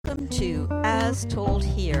to As Told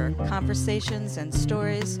Here, conversations and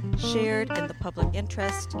stories shared in the public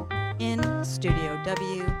interest in Studio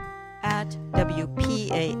W at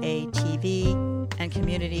WPAA-TV and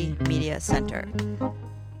Community Media Center.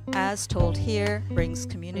 As Told Here brings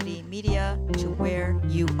community media to where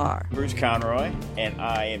you are. Bruce Conroy, and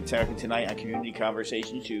I am talking tonight on Community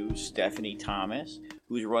Conversation to Stephanie Thomas,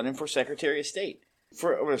 who's running for Secretary of State.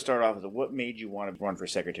 I'm going to start off with what made you want to run for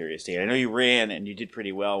Secretary of State? I know you ran, and you did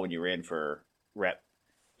pretty well when you ran for rep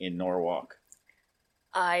in Norwalk.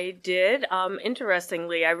 I did.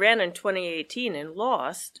 Interestingly, I ran in 2018 and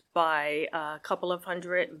lost by a couple of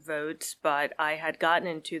hundred votes, but I had gotten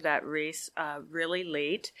into that race really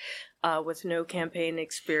late with no campaign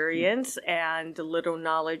experience and little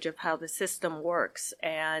knowledge of how the system works.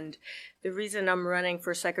 And the reason I'm running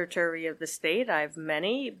for Secretary of the State, I have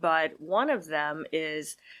many, but one of them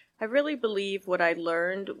is I really believe what I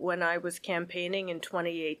learned when I was campaigning in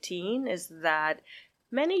 2018 is that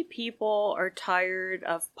many people are tired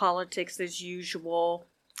of politics as usual.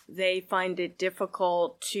 They find it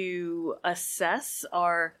difficult to assess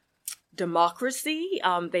our democracy.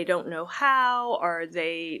 They don't know how, or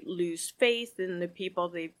they lose faith in the people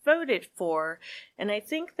they voted for. And I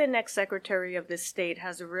think the next Secretary of the State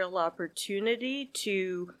has a real opportunity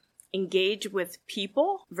to engage with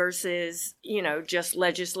people versus, just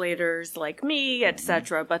legislators like me,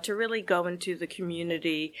 etc., but to really go into the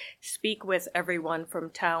community, speak with everyone from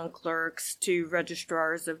town clerks to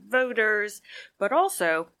registrars of voters, but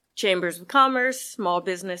also chambers of commerce, small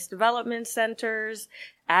business development centers,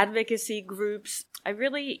 advocacy groups. I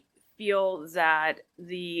really feel that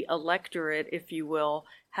the electorate, if you will,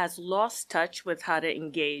 has lost touch with how to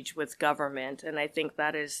engage with government. And I think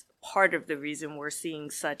that is part of the reason we're seeing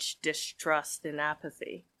such distrust and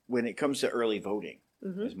apathy. When it comes to early voting,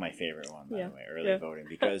 is my favorite one, by the way, early voting,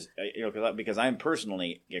 because because I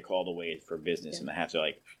personally get called away for business and I have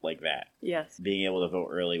to like that. Yes. Being able to vote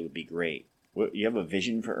early would be great. You have a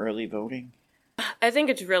vision for early voting? I think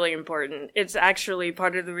it's really important. It's actually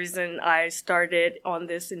part of the reason I started on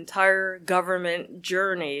this entire government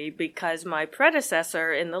journey, because my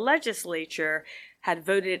predecessor in the legislature had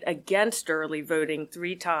voted against early voting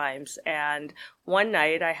 3 times. And one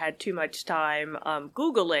night I had too much time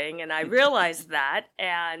Googling, and I realized that.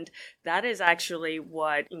 And that is actually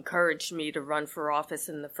what encouraged me to run for office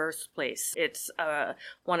in the first place. It's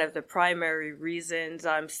one of the primary reasons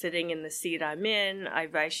I'm sitting in the seat I'm in. I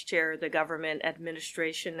vice chair the Government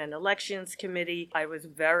Administration and Elections Committee. I was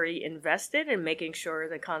very invested in making sure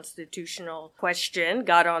the constitutional question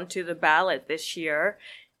got onto the ballot this year.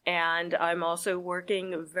 And I'm also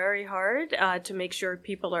working very hard to make sure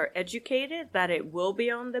people are educated that it will be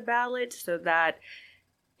on the ballot, so that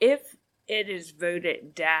if it is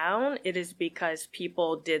voted down, it is because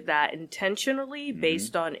people did that intentionally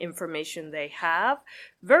based on information they have,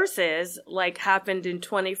 versus like happened in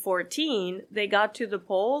 2014, they got to the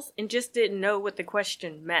polls and just didn't know what the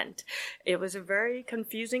question meant. It was a very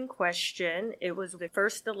confusing question. It was the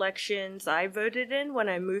first elections I voted in when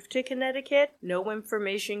I moved to Connecticut. No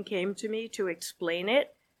information came to me to explain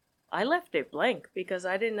it. I left it blank because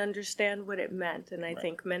I didn't understand what it meant, and I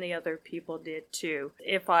think many other people did too.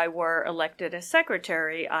 If I were elected as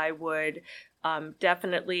secretary, I would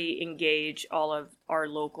definitely engage all of our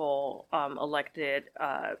local elected,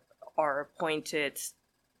 our appointed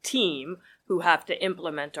team who have to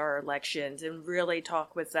implement our elections, and really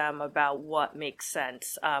talk with them about what makes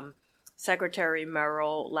sense. Secretary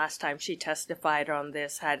Merrill, last time she testified on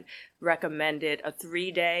this, had recommended a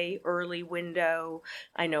 3-day early window.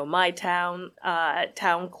 I know my town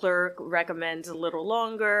clerk recommends a little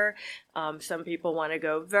longer. Some people want to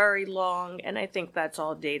go very long. And I think that's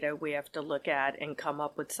all data we have to look at and come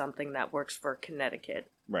up with something that works for Connecticut.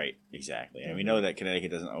 Right, exactly. And we know that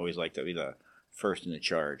Connecticut doesn't always like to be the first in the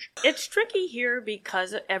charge. It's tricky here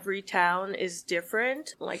because every town is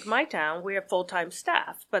different. Like my town, we have full-time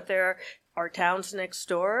staff, but there are towns next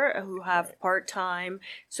door who have part-time.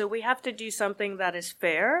 So we have to do something that is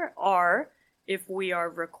fair, or if we are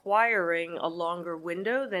requiring a longer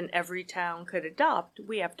window than every town could adopt,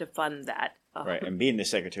 we have to fund that. Right, and being the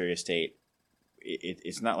Secretary of State,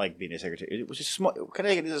 it's not like being a secretary. It was just small.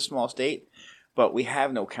 Connecticut is a small state, but we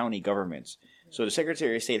have no county governments. So the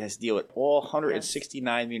Secretary of State has to deal with all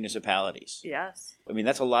 169 municipalities. Yes. I mean,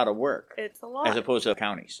 that's a lot of work. It's a lot. As opposed to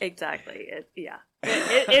counties. Exactly.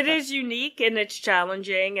 It is unique and it's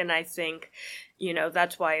challenging. And I think,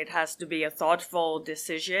 that's why it has to be a thoughtful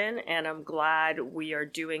decision. And I'm glad we are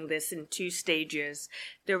doing this in 2 stages.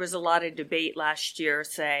 There was a lot of debate last year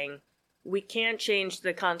saying we can't change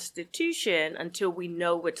the Constitution until we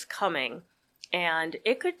know what's coming. And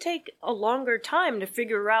it could take a longer time to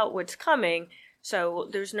figure out what's coming. So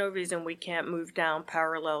there's no reason we can't move down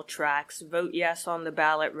parallel tracks, vote yes on the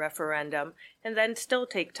ballot referendum, and then still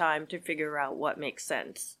take time to figure out what makes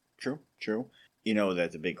sense. True. You know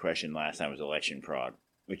that the big question last time was election fraud,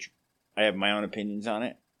 which I have my own opinions on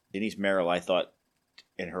it. Denise Merrill, I thought,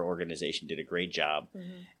 and her organization did a great job.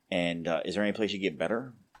 Mm-hmm. And is there any place you get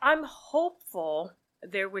better? I'm hopeful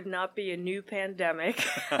there would not be a new pandemic.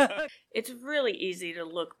 It's really easy to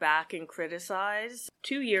look back and criticize.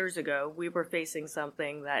 2 years ago, we were facing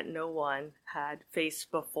something that no one had faced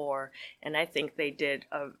before, and I think they did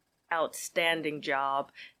an outstanding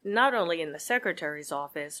job, not only in the secretary's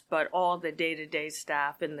office, but all the day-to-day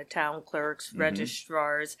staff in the town clerks,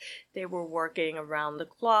 registrars. They were working around the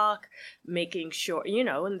clock, making sure,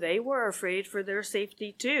 and they were afraid for their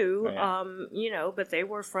safety too, but they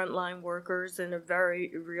were frontline workers in a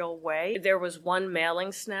very real way. There was one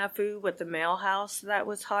mailing snafu with the mail house that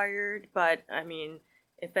was hired, but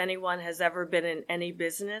if anyone has ever been in any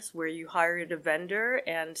business where you hired a vendor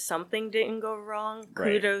and something didn't go wrong,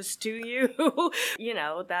 kudos to you.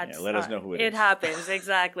 That's... let us know who it is. It happens,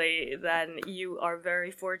 exactly. Then you are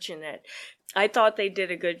very fortunate. I thought they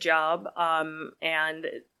did a good job.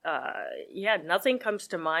 Nothing comes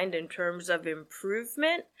to mind in terms of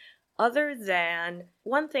improvement other than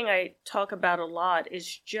one thing I talk about a lot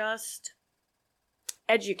is just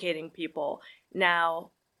educating people.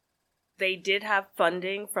 Now, they did have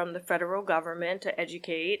funding from the federal government to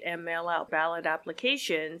educate and mail out ballot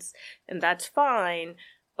applications, and that's fine,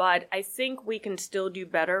 but I think we can still do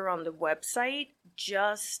better on the website.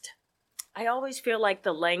 I always feel like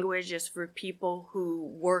the language is for people who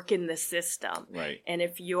work in the system. Right. And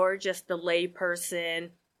if you're just a lay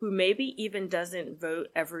person who maybe even doesn't vote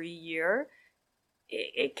every year,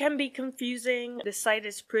 it can be confusing. The site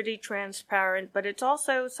is pretty transparent, but it's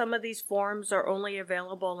also, some of these forms are only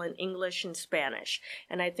available in English and Spanish.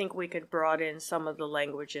 And I think we could broaden some of the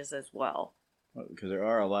languages as well. Because there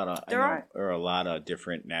are a lot of there are a lot of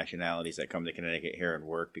different nationalities that come to Connecticut here and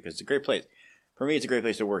work, because it's a great place. For me, it's a great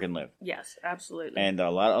place to work and live. Yes, absolutely. And a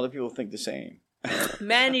lot of other people think the same.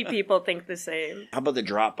 Many people think the same. How about the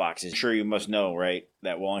drop boxes? Sure, you must know, right,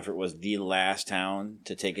 that Wallingford was the last town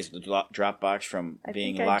to take his drop box from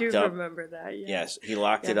being locked up. I do remember that, yeah. Yes, he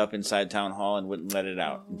locked it up inside town hall and wouldn't let it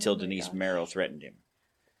out until Denise Merrill threatened him.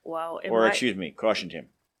 Wow. Cautioned him.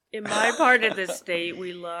 In my part of the state,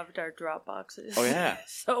 we loved our drop boxes. Oh, yeah.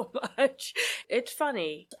 So much. It's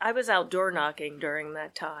funny. I was outdoor knocking during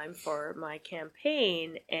that time for my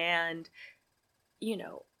campaign, and,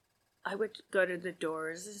 I would go to the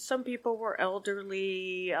doors. Some people were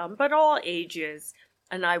elderly, but all ages.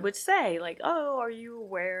 And I would say, are you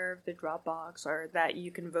aware of the drop box, or that you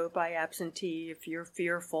can vote by absentee if you're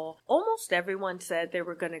fearful? Almost everyone said they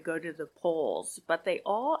were going to go to the polls, but they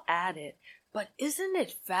all added, but isn't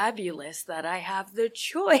it fabulous that I have the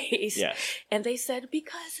choice? Yes. And they said,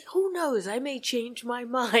 because who knows, I may change my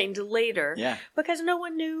mind later. Yeah. Because no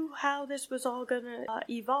one knew how this was all going to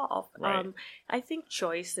evolve. Right. I think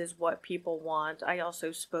choice is what people want. I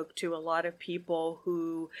also spoke to a lot of people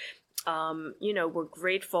who, were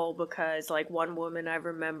grateful because, one woman I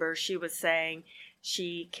remember, she was saying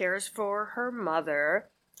she cares for her mother,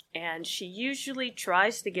 and she usually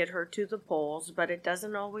tries to get her to the polls, but it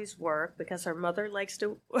doesn't always work because her mother likes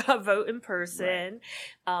to vote in person.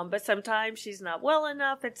 Right. But sometimes she's not well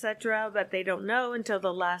enough, etc., but they don't know until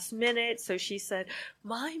the last minute. So she said,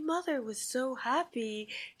 my mother was so happy.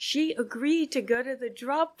 She agreed to go to the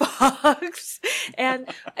drop box. And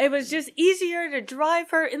it was just easier to drive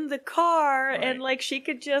her in the car. Right. And she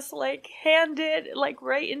could just hand it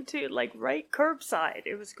right into right curbside.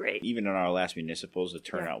 It was great. Even in our last municipals, the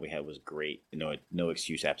turnout we had was great. No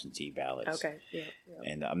excuse absentee ballots. Okay. Yeah.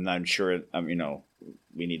 And I'm not sure.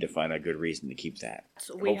 We need to find a good reason to keep that.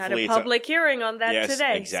 So we had a public hearing on that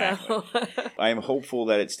today. Exactly. So. I am hopeful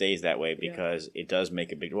that it stays that way because it does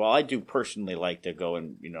make a big. Well, I do personally like to go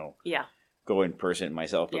and go in person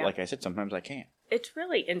myself, but like I said, sometimes I can't. It's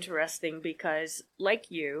really interesting because, like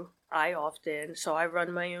you, I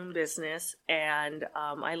run my own business, and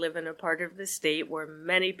I live in a part of the state where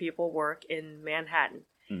many people work in Manhattan.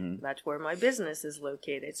 Mm-hmm. That's where my business is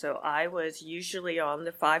located. So I was usually on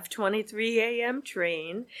the 5:23 a.m.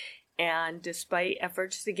 train, And despite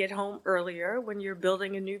efforts to get home earlier when you're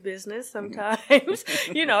building a new business, sometimes,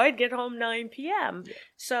 I'd get home 9 p.m. Yeah.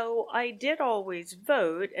 So I did always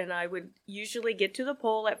vote, and I would usually get to the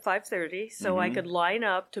poll at 5:30 so I could line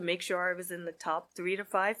up to make sure I was in the top 3 to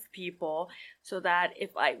 5 people, so that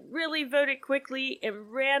if I really voted quickly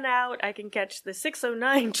and ran out, I can catch the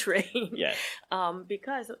 6:09 train. Yes.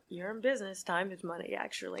 Because you're in business, time is money,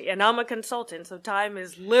 actually. And I'm a consultant, so time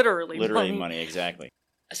is literally money, exactly.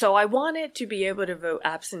 So I wanted to be able to vote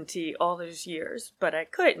absentee all those years, but I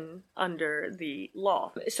couldn't under the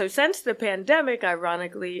law. So since the pandemic,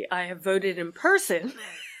 ironically, I have voted in person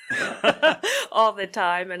all the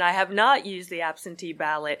time, and I have not used the absentee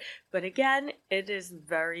ballot. But again, it is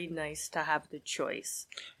very nice to have the choice.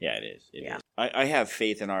 Yeah, it is. It is. I have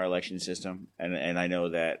faith in our election system, and I know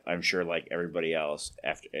that I'm sure, like everybody else,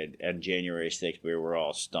 after at January 6th, we were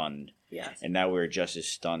all stunned. Yes. And now we're just as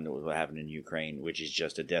stunned with what happened in Ukraine, which is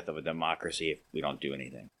just the death of a democracy if we don't do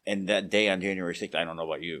anything. And that day on January 6th, I don't know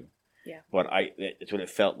about you. Yeah. But it's what it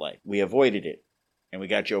felt like. We avoided it, and we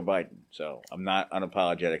got Joe Biden. So I'm not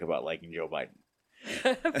unapologetic about liking Joe Biden.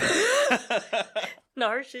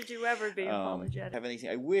 Nor should you ever be apologetic. Have anything?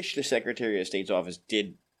 I wish the Secretary of State's office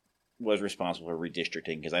was responsible for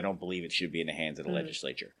redistricting, because I don't believe it should be in the hands of the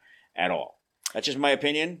legislature at all. That's just my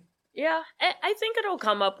opinion. Yeah, I think it'll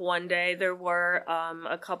come up one day. There were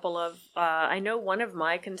a couple of, I know one of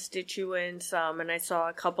my constituents, and I saw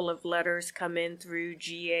a couple of letters come in through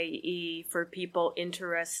GAE for people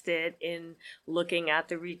interested in looking at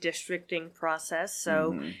the redistricting process.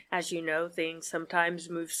 So, as you know, things sometimes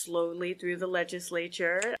move slowly through the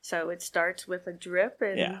legislature. So it starts with a drip,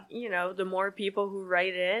 and, the more people who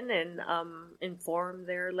write in and inform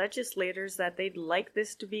their legislators that they'd like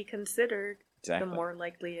this to be considered, exactly, the more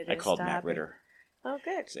likely it is. I called to Matt happen. Ritter. Oh,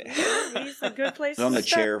 good. He's a good place So I'm to the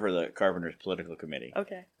start. chair for the Carpenters Political Committee.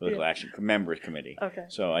 Okay. Political Action Members Committee. Okay.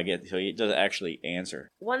 So he does actually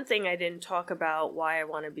answer. One thing I didn't talk about why I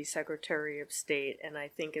want to be Secretary of State, and I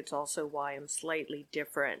think it's also why I'm slightly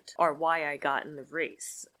different, or why I got in the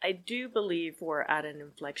race. I do believe we're at an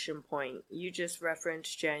inflection point. You just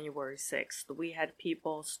referenced January 6th. We had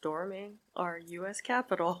people storming our U.S.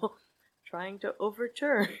 Capitol trying to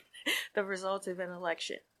overturn the results of an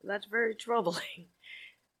election. That's very troubling.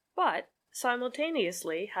 But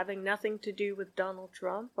simultaneously, having nothing to do with Donald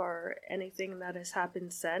Trump or anything that has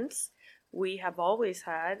happened since, we have always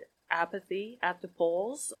had apathy at the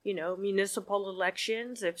polls. Municipal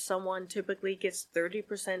elections, if someone typically gets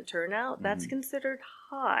 30% turnout, that's considered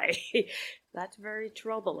high. That's very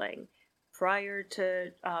troubling. Prior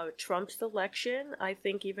to Trump's election, I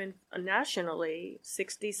think even nationally,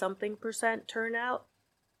 60-something% turnout.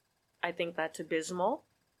 I think that's abysmal.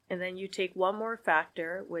 And then you take one more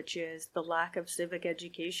factor, which is the lack of civic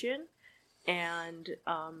education. And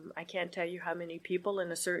I can't tell you how many people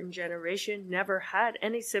in a certain generation never had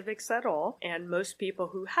any civics at all. And most people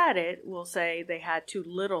who had it will say they had too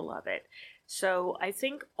little of it. So I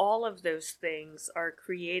think all of those things are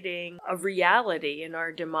creating a reality in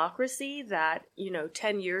our democracy that,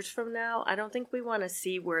 10 years from now, I don't think we want to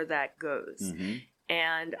see where that goes.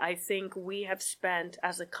 And I think we have spent,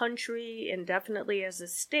 as a country and definitely as a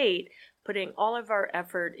state, putting all of our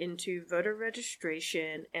effort into voter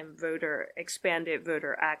registration and expanded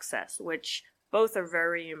voter access, which both are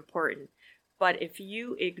very important. But if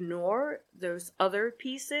you ignore those other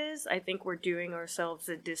pieces, I think we're doing ourselves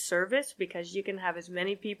a disservice, because you can have as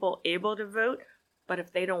many people able to vote, but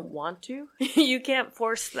if they don't want to, you can't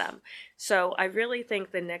force them. So I really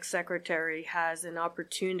think the next secretary has an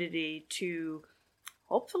opportunity to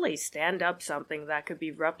hopefully stand up something that could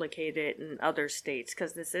be replicated in other states,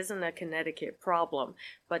 because this isn't a Connecticut problem,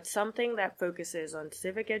 but something that focuses on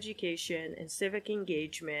civic education and civic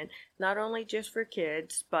engagement, not only just for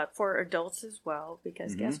kids, but for adults as well,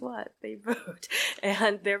 because guess what? They vote,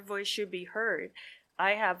 and their voice should be heard.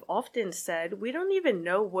 I have often said we don't even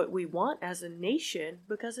know what we want as a nation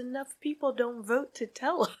because enough people don't vote to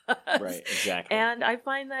tell us. Right, exactly. And I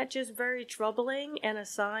find that just very troubling and a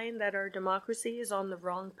sign that our democracy is on the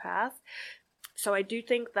wrong path. So I do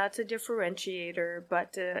think that's a differentiator.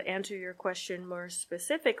 But to answer your question more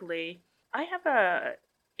specifically, I have a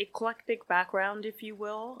eclectic background, if you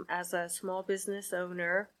will, as a small business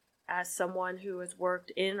owner, as someone who has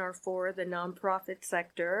worked in or for the nonprofit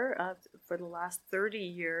sector for the last 30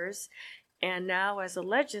 years, and now as a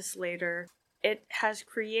legislator. It has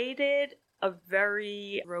created a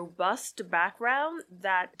very robust background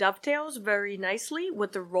that dovetails very nicely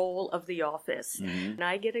with the role of the office. And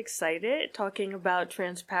I get excited talking about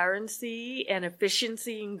transparency and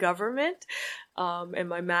efficiency in government. and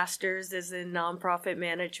my master's is in nonprofit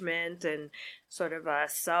management and sort of a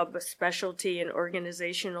sub-specialty in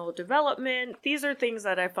organizational development. These are things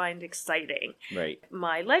that I find exciting. Right.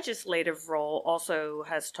 My legislative role also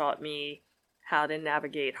has taught me how to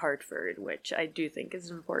navigate Hartford, which I do think is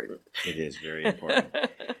important. It is very important.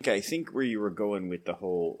 Okay, I think where you were going with the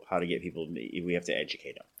whole how to get people, we have to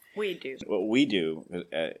educate them. We do. What we do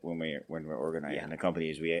when we're organizing the company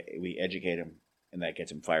is we educate them, and that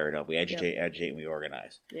gets them fired up. We educate, and we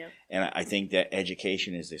organize. Yeah. And I think that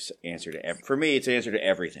education is this answer to for me. It's the answer to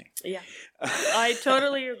everything. Yeah, I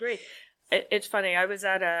totally agree. It's funny. I was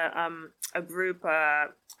at a group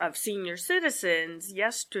of senior citizens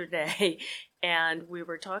yesterday, and we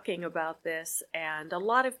were talking about this, and a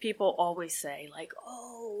lot of people always say, like,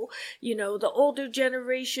 oh, the older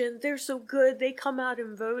generation, they're so good, they come out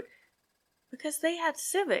and vote. Because they had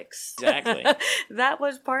civics. Exactly. That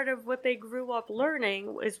was part of what they grew up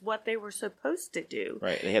learning, is what they were supposed to do.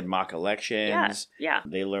 Right. They had mock elections. Yeah.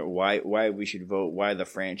 They learned why we should vote, why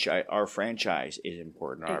our franchise is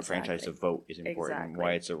important, our franchise to vote is important,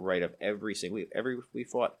 why it's a right of we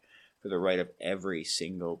fought for the right of every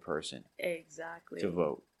single person. Exactly. To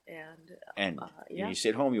vote. And yeah. You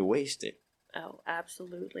sit home, you waste it. Oh,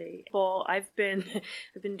 absolutely. Well, I've been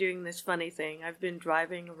doing this funny thing. I've been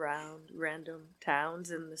driving around random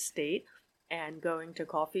towns in the state and going to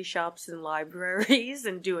coffee shops and libraries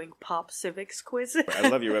and doing pop civics quizzes. I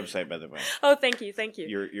love your website, by the way. Oh, thank you.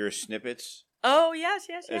 Your snippets. Oh, yes.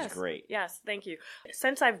 That's great. Yes, thank you.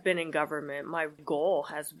 Since I've been in government, my goal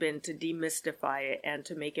has been to demystify it and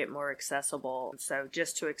to make it more accessible. So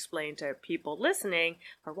just to explain to people listening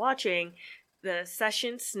or watching, the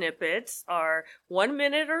session snippets are 1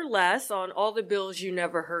 minute or less on all the bills you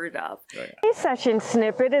never heard of. Today's session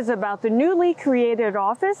snippet is about the newly created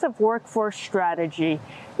Office of Workforce Strategy.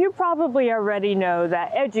 You probably already know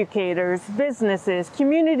that educators, businesses,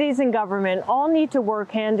 communities, and government all need to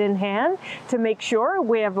work hand in hand to make sure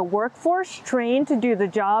we have a workforce trained to do the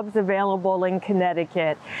jobs available in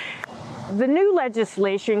Connecticut. The new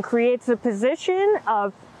legislation creates a position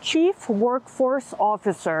of Chief Workforce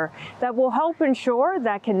Officer that will help ensure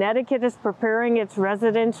that Connecticut is preparing its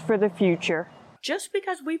residents for the future. Just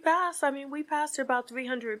because we passed about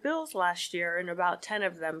 300 bills last year, and about 10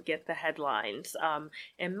 of them get the headlines,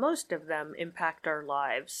 and most of them impact our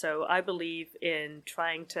lives. So I believe in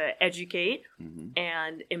trying to educate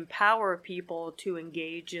and empower people to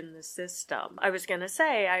engage in the system. I was going to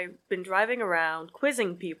say, I've been driving around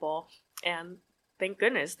quizzing people, and thank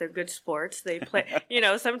goodness they're good sports. They play,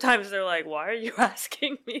 sometimes they're like, why are you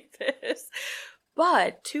asking me this?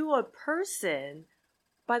 But to a person,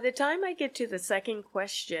 by the time I get to the second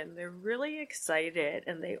question, they're really excited,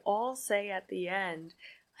 and they all say at the end,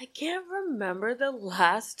 I can't remember the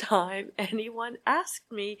last time anyone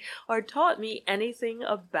asked me or taught me anything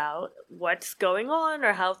about what's going on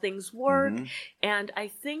or how things work. And I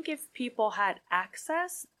think if people had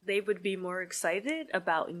access, they would be more excited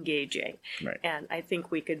about engaging. Right. And I think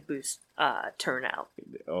we could boost turnout.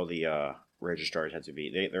 All the registrars have to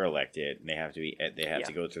be, they're elected, and they have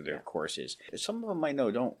to go through their courses. Some of them I know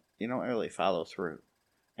don't really follow through.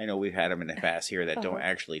 I know we've had them in the past here that don't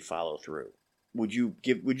actually follow through. Would you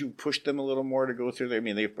push them a little more to go through there?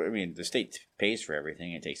 The state pays for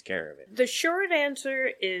everything and takes care of it. The short answer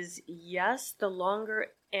is yes. The longer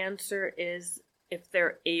answer is if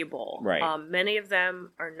they're able. Right. Many of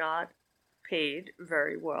them are not paid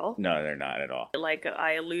very well. No, they're not at all. Like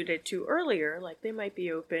I alluded to earlier, like they might be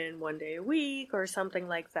open 1 day a week or something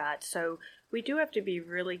like that. So we do have to be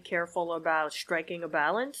really careful about striking a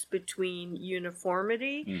balance between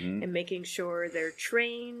uniformity and making sure they're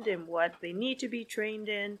trained in what they need to be trained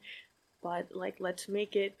in. But let's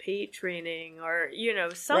make it paid training or,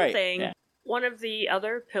 something. Right. Yeah. One of the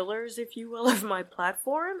other pillars, if you will, of my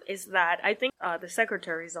platform is that I think the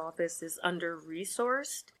Secretary's office is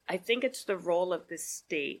under-resourced. I think it's the role of the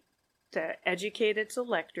state to educate its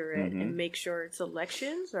electorate and make sure its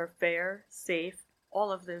elections are fair, safe,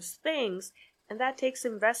 all of those things, and that takes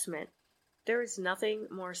investment. There is nothing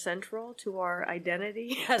more central to our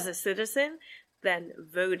identity as a citizen than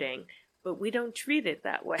voting, but we don't treat it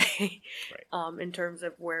that way in terms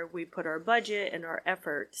of where we put our budget and our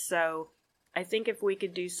effort. So I think if we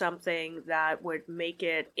could do something that would make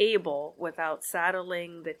it able without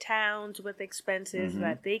saddling the towns with expenses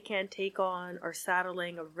that they can't take on, or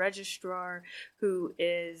saddling a registrar who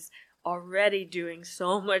is already doing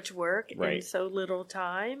so much work in so little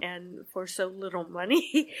time and for so little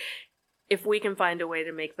money. If we can find a way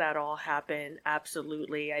to make that all happen,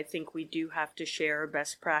 absolutely. I think we do have to share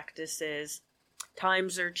best practices.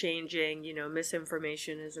 times are changing.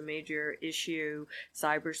 Misinformation is a major issue.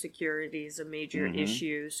 Cybersecurity is a major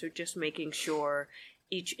issue. So just making sure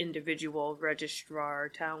each individual registrar,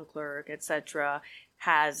 town clerk, etc.,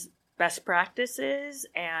 has best practices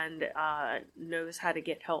and knows how to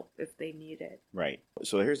get help if they need it. Right.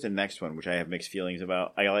 So here's the next one, which I have mixed feelings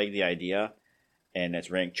about. I like the idea, and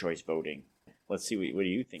that's ranked choice voting. Let's see, what do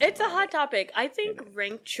you think? It's a hot topic. I think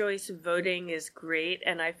ranked choice voting is great,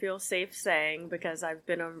 and I feel safe saying, because I've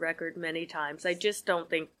been on record many times, I just don't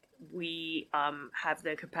think we have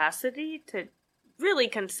the capacity to really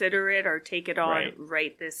consider it or take it on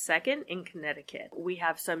right this second in Connecticut. We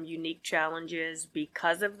have some unique challenges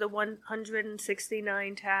because of the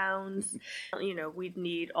 169 towns. We'd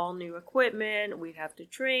need all new equipment. We'd have to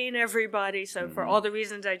train everybody. So for all the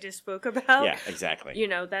reasons I just spoke about, yeah, exactly.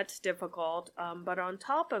 That's difficult. But on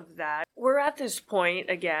top of that, we're at this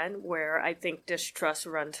point again where I think distrust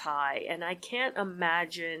runs high, and I can't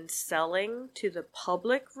imagine selling to the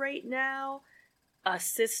public right now a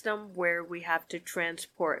system where we have to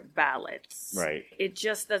transport ballots. Right. It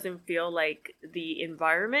just doesn't feel like the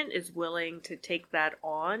environment is willing to take that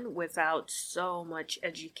on without so much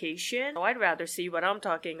education. I'd rather see what I'm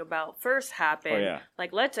talking about first happen. Oh, yeah.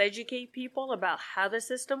 Like, let's educate people about how the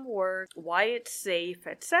system works, why it's safe,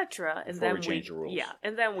 etc. And Before then we change the rules. Yeah,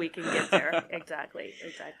 and then we can get there. Exactly.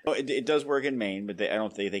 Well, it does work in Maine, but I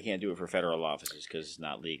don't think they can't do it for federal offices because it's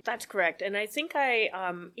not legal. That's correct. And I think I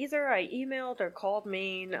either I emailed or called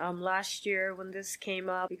Maine last year when this came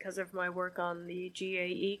up because of my work on the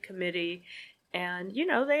GAE committee. And,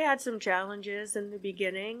 they had some challenges in the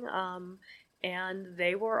beginning. And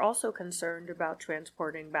they were also concerned about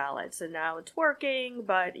transporting ballots. And now it's working,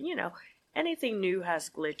 but, anything new has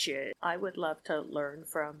glitches. I would love to learn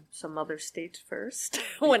from some other states first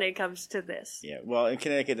when it comes to this. Yeah, well, in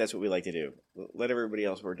Connecticut, that's what we like to do. Let everybody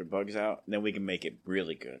else work their bugs out, and then we can make it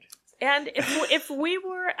really good. And if we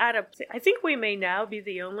were I think we may now be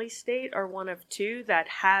the only state or one of two that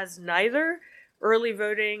has neither early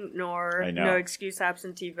voting nor no excuse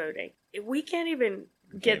absentee voting. We can't even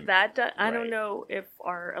get that done. I don't know if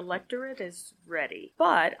our electorate is ready.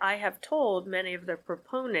 But I have told many of the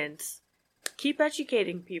proponents, keep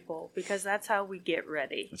educating people because that's how we get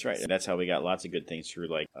ready. That's right. And that's how we got lots of good things through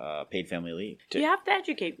paid family leave. You have to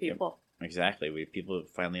educate people. Yep, exactly. People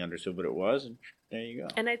finally understood what it was, and there you go.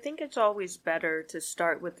 And I think it's always better to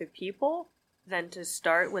start with the people than to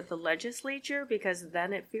start with the legislature, because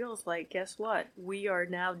then it feels like, guess what? We are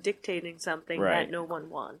now dictating something that no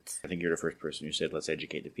one wants. I think you're the first person who said, let's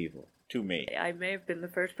educate the people. To me. I may have been the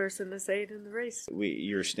first person to say it in the race.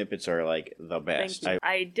 Your snippets are like the best. Thank you.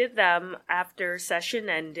 I did them after session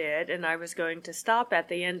ended, and I was going to stop at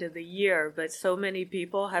the end of the year, but so many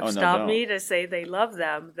people have stopped me to say they love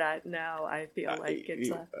them that now I feel like it's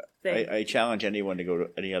a thing. I challenge anyone to go to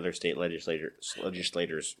any other state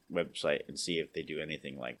legislator's website and see if they do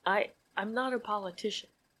anything like that. I'm not a politician.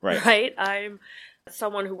 Right? I'm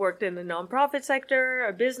someone who worked in the nonprofit sector,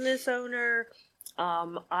 a business owner.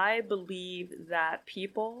 I believe that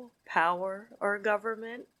people power our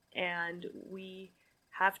government, and we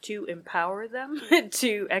have to empower them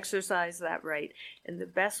to exercise that right. And the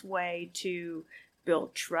best way to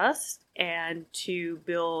build trust and to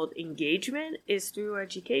build engagement is through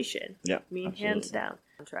education. Yeah, absolutely. Hands down.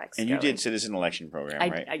 And you did citizen election program,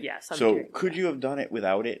 right? Yes. So could you have done it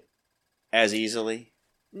without it as easily?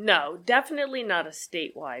 No, definitely not a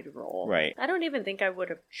statewide role. Right. I don't even think I would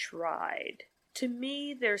have tried. To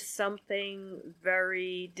me, there's something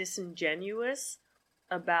very disingenuous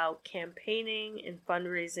about campaigning and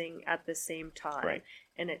fundraising at the same time. Right.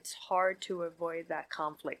 And it's hard to avoid that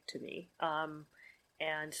conflict to me.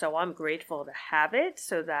 And so I'm grateful to have it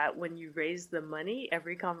so that when you raise the money,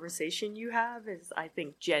 every conversation you have is, I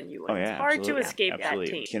think, genuine. Oh, yeah, it's hard absolutely. to escape that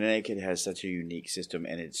team. Connecticut has such a unique system,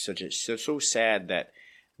 and it's so sad that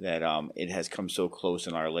it has come so close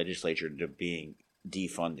in our legislature to being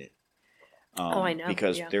defunded. I know.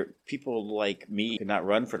 Because people like me could not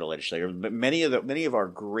run for the legislature, but many of our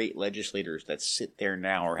great legislators that sit there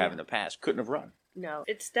now or have in the past couldn't have run. No,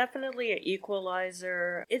 it's definitely an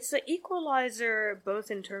equalizer. It's an equalizer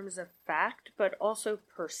both in terms of fact, but also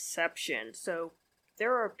perception. So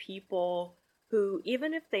there are people who,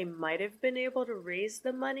 even if they might have been able to raise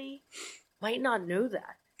the money, might not know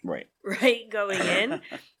that. Right. Right, going in.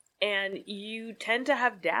 And you tend to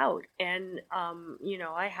have doubt. And,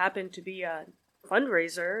 I happen to be a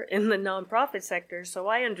fundraiser in the nonprofit sector, so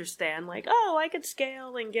I understand, I could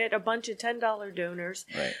scale and get a bunch of $10 donors.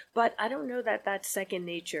 Right. But I don't know that that's second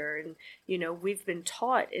nature. And, we've been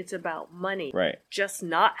taught it's about money. Right. Just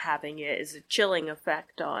not having it is a chilling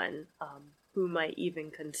effect on who might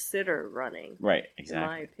even consider running. Right, In exactly.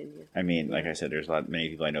 my opinion. I mean, like I said, there's many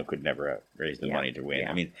people I know could never raise the money to win.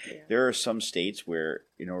 Yeah. I mean, Yeah. there are some states where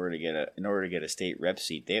in order to get a state rep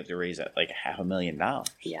seat, they have to raise like $500,000.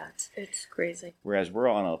 Yeah, it's crazy. Whereas we're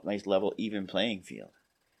on a nice level, even playing field.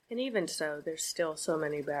 And even so, there's still so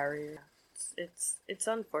many barriers. It's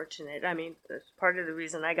unfortunate. I mean, that's part of the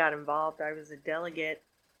reason I got involved. I was a delegate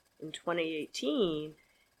in 2018,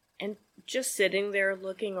 and just sitting there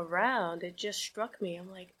looking around, it just struck me.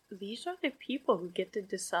 I'm like, these are the people who get to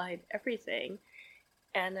decide everything.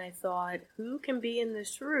 And I thought, who can be in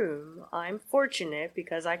this room? I'm fortunate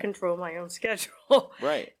because I control my own schedule.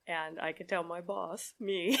 Right. And I can tell my boss,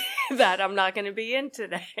 me, that I'm not going to be in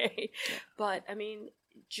today. But, I mean,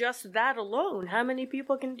 just that alone, how many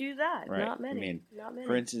people can do that? Right. Not many. I mean, Not many.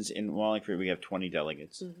 for instance, in Wallingford, we have 20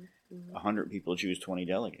 delegates. 100 people choose 20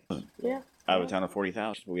 delegates. Yeah. Out of a town of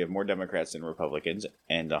 40,000. We have more Democrats than Republicans,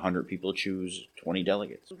 and 100 people choose 20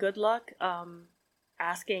 delegates. Good luck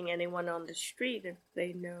asking anyone on the street if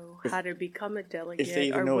they know how to become a delegate if they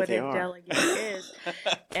even or know what they a are. delegate is.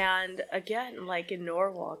 And again, like in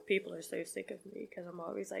Norwalk, people are so sick of me because I'm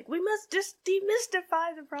always like, we must just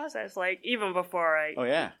demystify the process. Like even before Oh,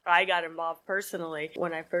 yeah. I got involved personally.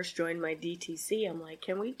 When I first joined my DTC, I'm like,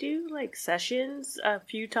 can we do like sessions a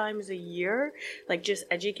few times a year? Like just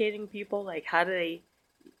educating people, like how do they,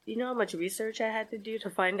 you know how much research I had to do to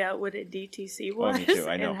find out what a DTC was? Oh, me too.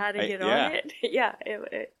 I know. And how to get yeah. on it? Yeah.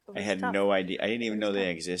 It was I had tough. no idea. I didn't even know they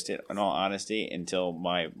existed, in all honesty, until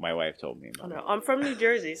my wife told me Oh, about no. it. I'm from New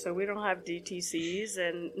Jersey, so we don't have DTCs,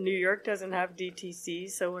 and New York doesn't have DTCs.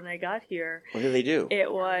 So when I got here, What do they do?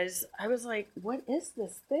 I was like, what is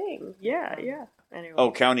this thing? Yeah. Anyway.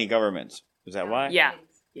 Oh, county governments. Is that why? Yeah.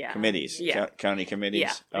 Committees. Yeah. County committees.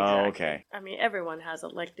 Yeah, Oh, exactly. okay. I mean, everyone has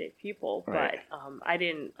elected people, Right. but I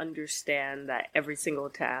didn't understand that every single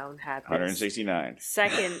town had this. 169.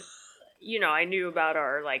 Second, I knew about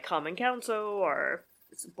our like common council or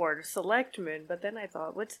board of selectmen, but then I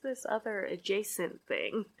thought, what's this other adjacent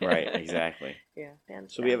thing? Right, exactly. Yeah. And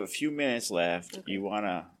So we have a few minutes left. Okay.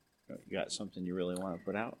 You got something you really want to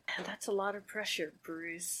put out? And that's a lot of pressure,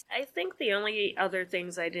 Bruce. I think the only other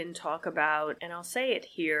things I didn't talk about, and I'll say it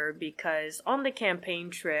here because on the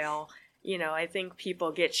campaign trail, I think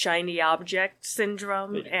people get shiny object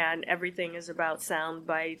syndrome and everything is about sound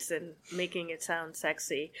bites and making it sound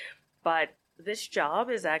sexy. But this job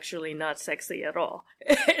is actually not sexy at all.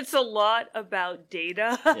 It's a lot about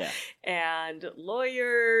data and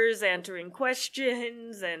lawyers answering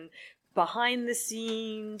questions and behind the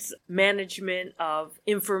scenes management of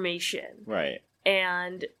information. Right.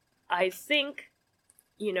 And I think,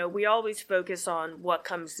 we always focus on what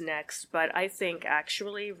comes next, but I think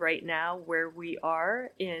actually right now where we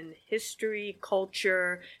are in history,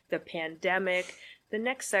 culture, the pandemic, the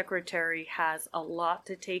next secretary has a lot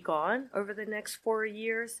to take on over the next 4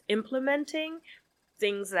 years, implementing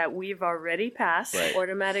things that we've already passed. Right.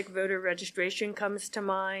 Automatic voter registration comes to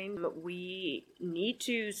mind. We need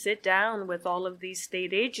to sit down with all of these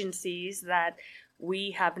state agencies that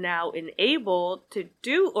we have now enabled to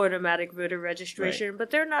do automatic voter registration, but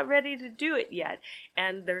they're not ready to do it yet.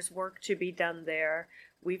 And there's work to be done there.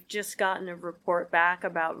 We've just gotten a report back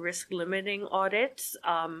about risk limiting audits,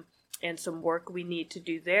 and some work we need to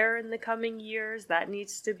do there in the coming years. That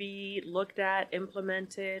needs to be looked at,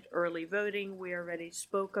 implemented. Early voting, we already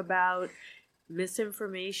spoke about.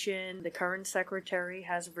 Misinformation, the current secretary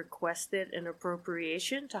has requested an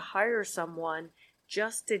appropriation to hire someone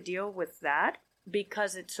just to deal with that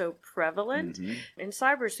because it's so prevalent. In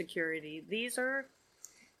cybersecurity, these are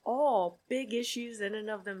all big issues in and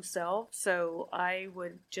of themselves. So I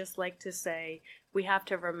would just like to say we have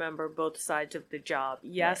to remember both sides of the job.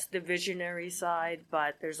 Yes, the visionary side,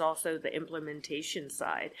 but there's also the implementation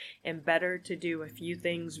side. And better to do a few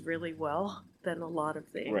things really well than a lot of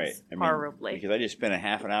things horribly. Because I just spent a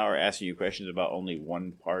half an hour asking you questions about only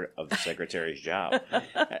one part of the secretary's job.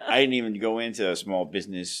 I didn't even go into small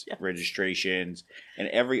business registrations and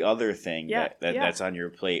every other thing that's on your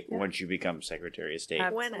plate once you become Secretary of State.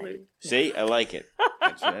 Absolutely. See, I like it.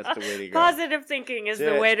 That's the way to go. Positive thinking is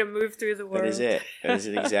the way to move through the world. That is it. That is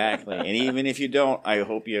it exactly. And even if you don't, I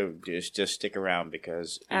hope you just stick around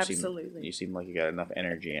because you seem like you got enough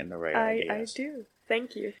energy and the right ideas. I do.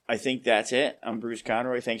 Thank you. I think that's it. I'm Bruce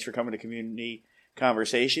Conroy. Thanks for coming to Community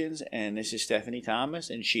Conversations. And this is Stephanie Thomas,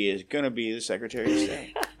 and she is going to be the Secretary of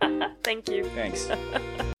State. Thank you. Thanks.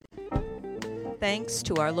 Thanks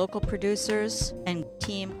to our local producers and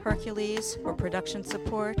Team Hercules for production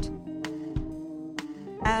support.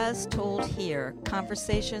 As told here,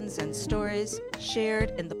 conversations and stories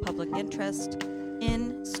shared in the public interest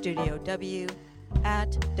in Studio W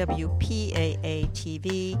at WPAA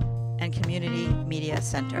TV and Community Media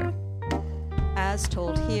Center. As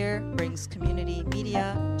Told Here brings community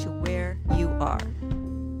media to where you are.